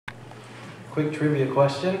quick trivia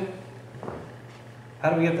question. How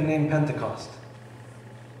do we get the name Pentecost?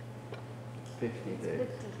 50 days.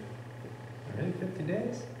 Really? 50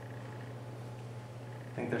 days?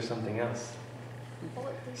 I think there's something else.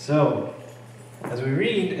 So, as we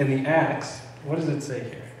read in the Acts, what does it say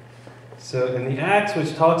here? So, in the Acts,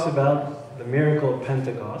 which talks about the miracle of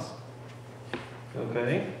Pentecost,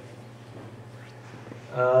 okay?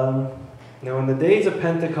 Now, when the days of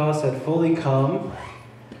Pentecost had fully come,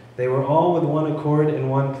 they were all with one accord in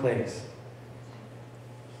one place.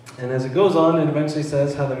 And as it goes on, it eventually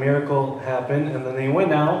says how the miracle happened, and then they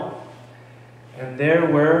went out, and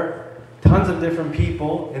there were tons of different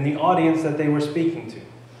people in the audience that they were speaking to,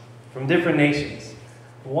 from different nations.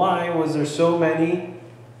 Why was there so many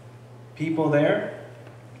people there?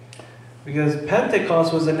 Because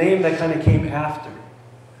Pentecost was a name that kind of came after.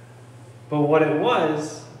 But what it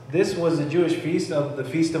was, this was a Jewish feast of the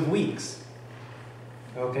Feast of Weeks.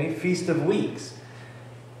 Okay, Feast of Weeks.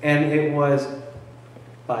 And it was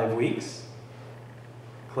 5 weeks,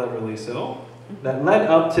 cleverly so, that led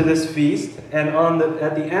up to this feast. And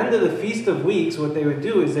at the end of the Feast of Weeks, what they would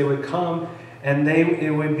do is they would come and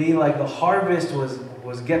it would be like the harvest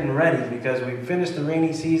was getting ready, because we finished the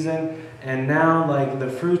rainy season and now like the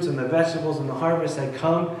fruits and the vegetables and the harvest had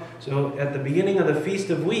come. So at the beginning of the Feast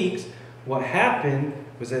of Weeks, what happened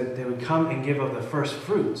was that they would come and give of the first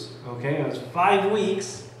fruits. Okay, it was 5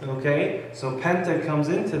 weeks. Okay, so Penta comes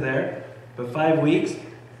into there, but 5 weeks,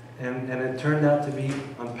 and it turned out to be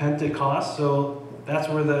on Pentecost. So that's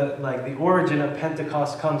where the origin of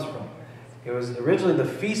Pentecost comes from. It was originally the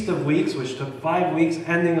Feast of Weeks, which took 5 weeks,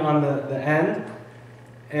 ending on the end,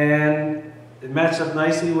 and it matched up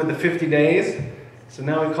nicely with the 50 days. So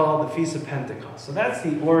now we call it the Feast of Pentecost. So that's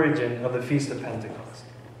the origin of the Feast of Pentecost.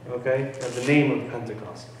 Okay, or the name of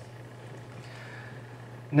Pentecost.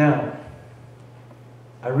 Now,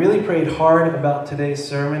 I really prayed hard about today's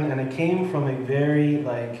sermon, and it came from a very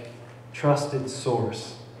trusted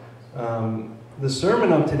source. The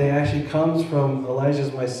sermon of today actually comes from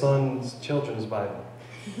Elijah's, my son's, children's Bible.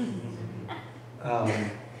 I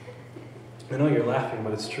know you're laughing,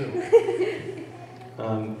 but it's true.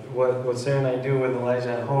 What Sarah and I do with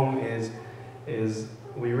Elijah at home is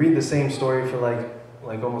we read the same story for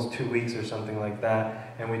like almost 2 weeks or something like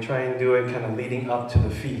that, and we try and do it kind of leading up to the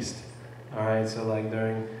feast. All right, so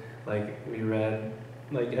we read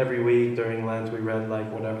every week during Lent, we read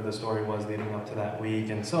whatever the story was leading up to that week,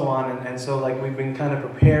 and so on. And so we've been kind of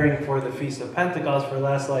preparing for the Feast of Pentecost for the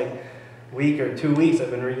last week or 2 weeks.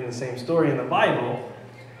 I've been reading the same story in the Bible.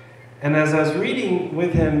 And as I was reading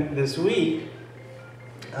with him this week,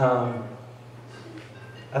 I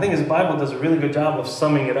think his Bible does a really good job of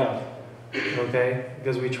summing it up. Okay?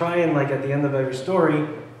 Because we try and at the end of every story,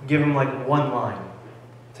 give him one line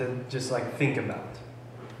to just think about.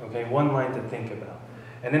 Okay? One line to think about.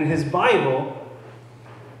 And in his Bible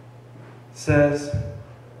says,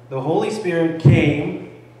 the Holy Spirit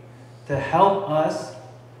came to help us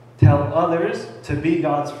tell others to be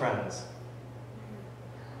God's friends.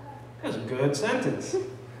 That's a good sentence.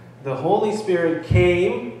 The Holy Spirit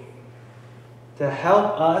came to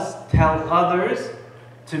help us tell others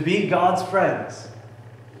to be God's friends.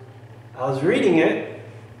 I was reading it.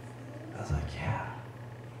 I was like, yeah.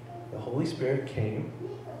 The Holy Spirit came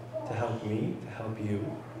to help me, to help you,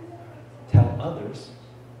 tell others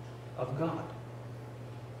of God.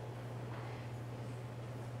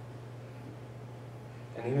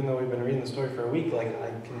 And even though we've been reading the story for a week,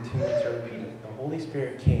 I continue to repeat it. The Holy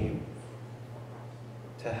Spirit came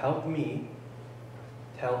to help me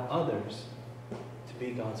tell others to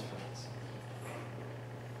be God's friends.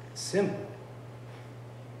 Simple,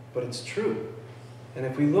 but it's true. And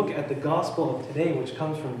if we look at the gospel of today, which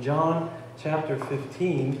comes from John chapter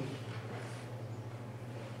 15,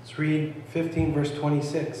 let's read 15 verse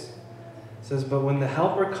 26. It says, "But when the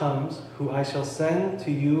Helper comes, who I shall send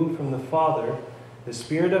to you from the Father, the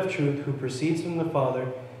Spirit of truth who proceeds from the Father,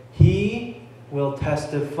 he will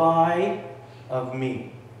testify of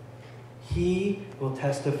me." He will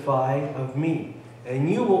testify of me.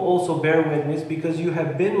 "And you will also bear witness because you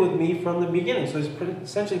have been with me from the beginning." So he's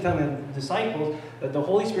essentially telling the disciples that the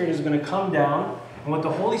Holy Spirit is going to come down. And what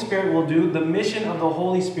the Holy Spirit will do, the mission of the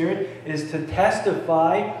Holy Spirit, is to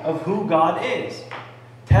testify of who God is.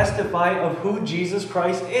 Testify of who Jesus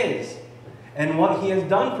Christ is. And what he has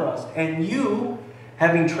done for us. And you,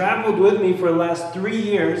 having traveled with me for the last 3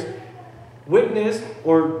 years, witnessed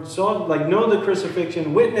or saw, know the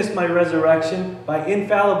crucifixion, witnessed my resurrection by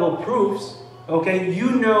infallible proofs. Okay,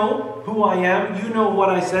 you know who I am. You know what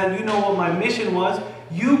I said. You know what my mission was.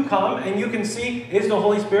 You come and you can see, is the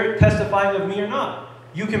Holy Spirit testifying of me or not?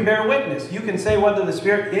 You can bear witness. You can say whether the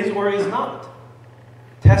Spirit is or is not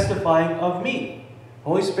testifying of me.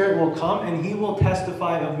 Holy Spirit will come and He will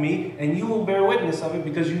testify of me, and you will bear witness of it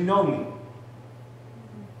because you know me.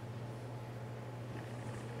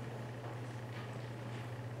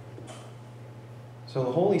 So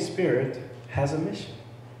the Holy Spirit has a mission.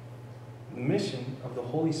 The mission of the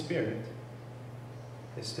Holy Spirit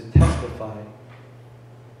is to testify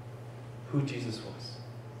who Jesus was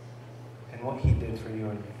and what He did for you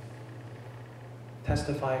and me.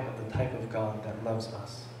 Testify of the type of God that loves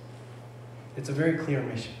us. It's a very clear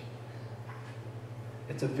mission.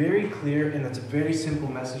 It's a very clear and it's a very simple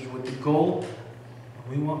message with the goal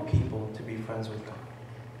we want people to be friends with God.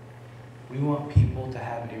 We want people to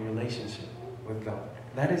have a relationship with God.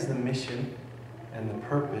 That is the mission and the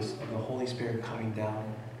purpose of the Holy Spirit coming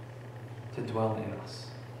down to dwell in us.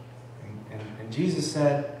 And Jesus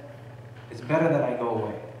said, it's better that I go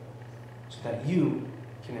away so that you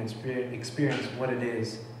can experience what it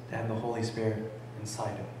is to have the Holy Spirit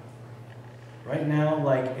inside of you. Right now,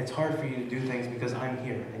 like, it's hard for you to do things because I'm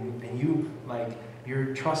here. And you, like,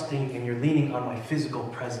 you're trusting and you're leaning on my physical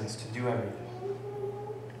presence to do everything.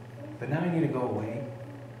 But now I need to go away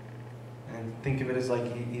and think of it as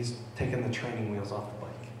like He's taking the training wheels off the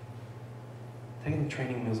bike. Taking the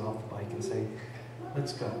training wheels off the bike and say,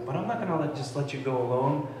 let's go. But I'm not going to just let you go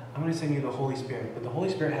alone. I'm going to send you the Holy Spirit. But the Holy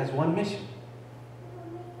Spirit has one mission: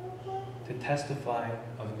 to testify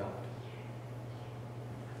of God.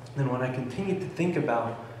 And when I continued to think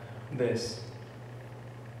about this,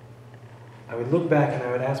 I would look back and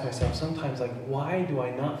I would ask myself sometimes, like, why do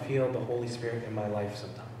I not feel the Holy Spirit in my life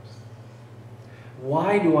sometimes?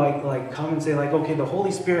 Why do I, like, come and say, like, okay, the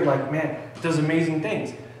Holy Spirit, like, man, does amazing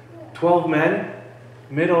things. 12 men,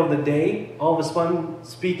 middle of the day, all of a sudden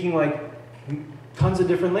speaking, like, tons of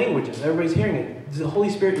different languages. Everybody's hearing it. The Holy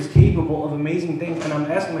Spirit is capable of amazing things. And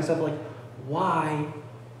I'm asking myself, like, why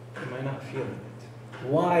am I not feeling it?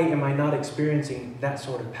 Why am I not experiencing that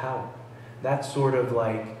sort of power? That sort of,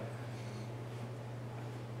 like,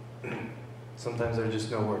 sometimes there are just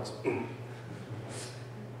no words.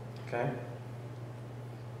 Okay?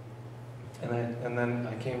 And then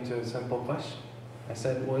I came to a simple question. I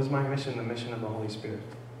said, well, is my mission the mission of the Holy Spirit,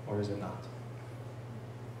 or is it not?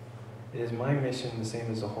 Is my mission the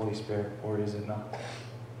same as the Holy Spirit, or is it not?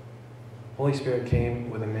 Holy Spirit came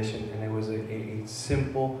with a mission, and it was a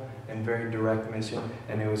simple and very direct mission,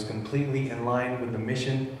 and it was completely in line with the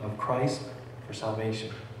mission of Christ for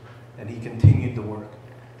salvation. And He continued the work.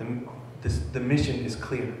 The mission is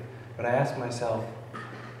clear. But I ask myself,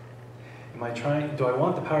 do I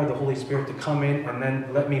want the power of the Holy Spirit to come in and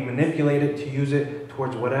then let me manipulate it to use it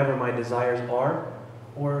towards whatever my desires are?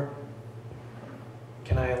 Or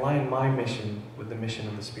can I align my mission with the mission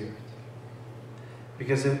of the Spirit?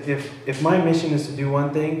 Because if my mission is to do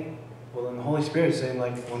one thing, well, then the Holy Spirit is saying,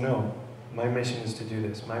 like, well, no, my mission is to do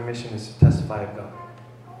this. My mission is to testify of God.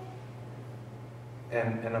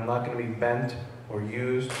 And I'm not going to be bent or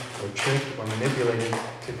used or tricked or manipulated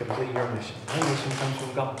to complete your mission. My mission comes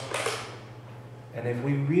from God. And if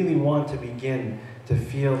we really want to begin to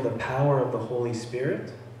feel the power of the Holy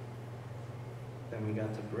Spirit, then we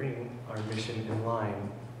got to bring our mission in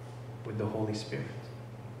line with the Holy Spirit.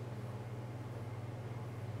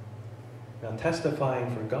 Now,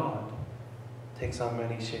 testifying for God takes on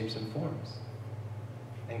many shapes and forms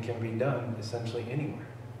and can be done essentially anywhere.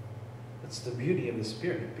 It's the beauty of the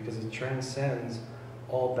Spirit because it transcends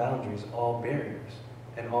all boundaries, all barriers,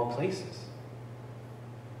 and all places.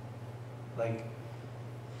 Like,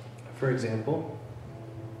 for example,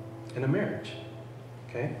 in a marriage,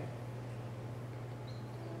 okay?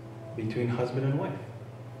 Between husband and wife.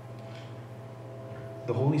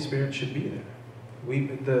 The Holy Spirit should be there.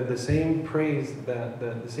 The same praise,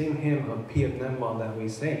 the same hymn of Piat Nenmal that we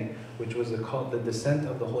sing, which was called the Descent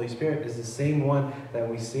of the Holy Spirit, is the same one that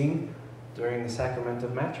we sing during the sacrament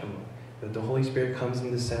of matrimony. That the Holy Spirit comes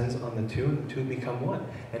and descends on the two, and the two become one.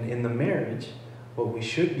 And in the marriage, what we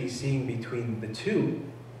should be seeing between the two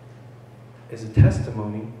is a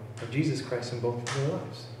testimony of Jesus Christ in both of their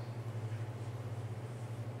lives.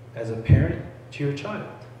 As a parent to your child.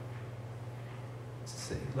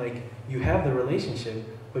 Like, you have the relationship,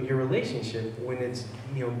 but your relationship, when it's,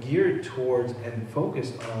 geared towards and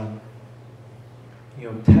focused on,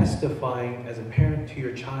 testifying as a parent to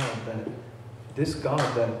your child that this God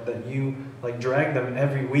that you, like, drag them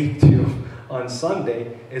every week to on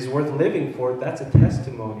Sunday is worth living for, that's a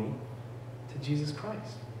testimony to Jesus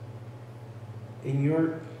Christ. In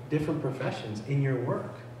your different professions, in your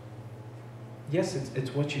work. Yes,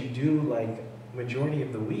 it's what you do, like, majority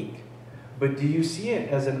of the week. But do you see it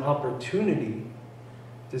as an opportunity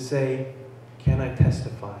to say, Can I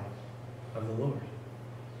testify of the Lord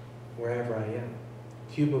wherever I am?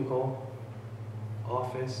 Cubicle,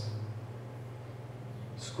 office,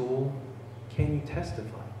 school. Can you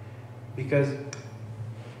testify? Because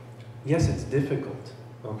yes, it's difficult,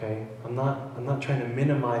 okay? I'm not trying to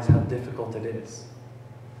minimize how difficult it is.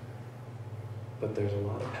 But there's a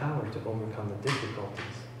lot of power to overcome the difficulties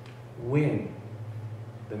when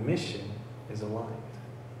the mission is aligned.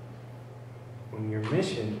 When your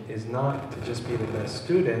mission is not to just be the best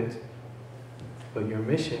student, but your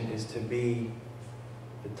mission is to be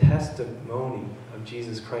the testimony of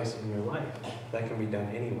Jesus Christ in your life. That can be done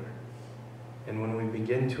anywhere. And when we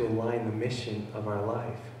begin to align the mission of our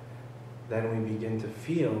life, then we begin to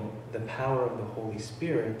feel the power of the Holy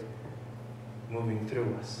Spirit moving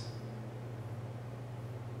through us.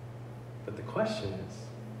 But the question is,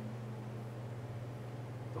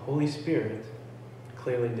 the Holy Spirit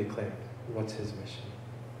clearly declared what's his mission.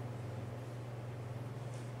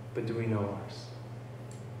 But do we know ours?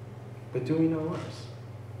 But do we know ours?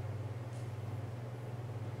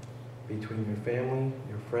 Between your family,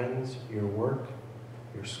 your friends, your work,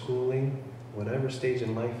 your schooling, whatever stage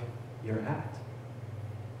in life you're at,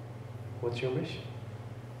 what's your mission?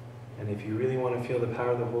 And if you really want to feel the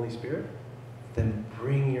power of the Holy Spirit, then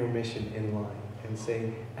bring your mission in line and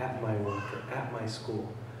say, at my work or at my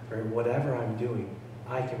school or whatever I'm doing,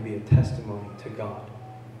 I can be a testimony to God.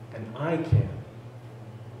 And I can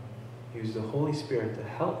use the Holy Spirit to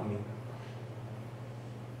help me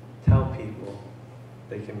tell people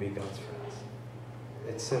they can be God's friends.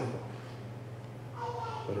 It's simple.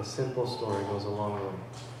 But a simple story goes a long way.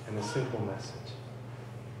 And a simple message.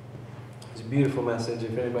 It's a beautiful message.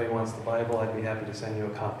 If anybody wants the Bible, I'd be happy to send you a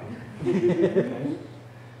copy. Okay?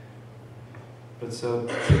 But so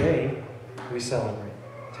today, we celebrate.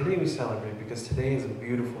 Today we celebrate because today is a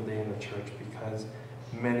beautiful day in the church because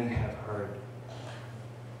many have heard.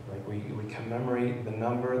 Like we commemorate the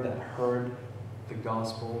number that heard the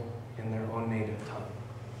gospel in their own native tongue.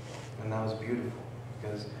 And that was beautiful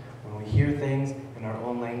because when we hear things in our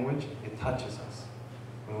own language, it touches us.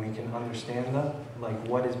 When we can understand them, like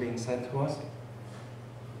what is being said to us,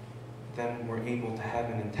 then we're able to have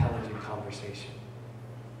an intelligent conversation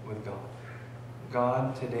with God.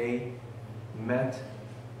 God today met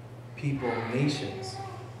people, nations,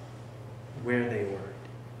 where they were.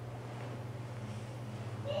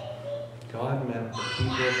 God met the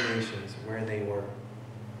people of nations where they were.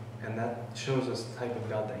 And that shows us the type of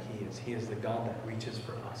God that He is. He is the God that reaches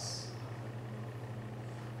for us.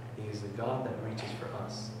 He is the God that reaches for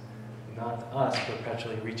us. Not us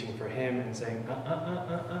perpetually reaching for Him and saying,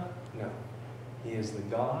 No. He is the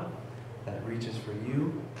God that reaches for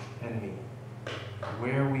you and me.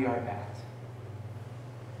 Where we are at.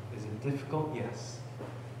 Is it difficult? Yes.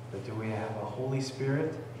 But do we have a Holy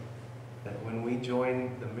Spirit that when we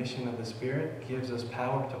join the mission of the Spirit gives us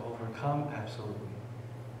power to overcome? Absolutely.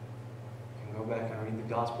 You can go back and read the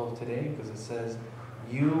Gospel of today because it says,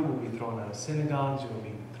 you will be thrown out of synagogues, you will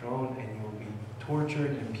be thrown and you will be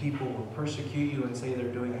tortured and people will persecute you and say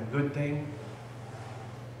they're doing a good thing.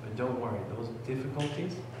 But don't worry, those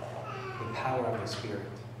difficulties, the power of the Spirit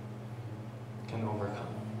can overcome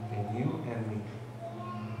in you and me.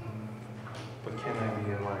 But can I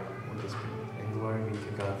be in line with the Spirit? And glory be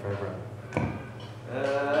to God forever.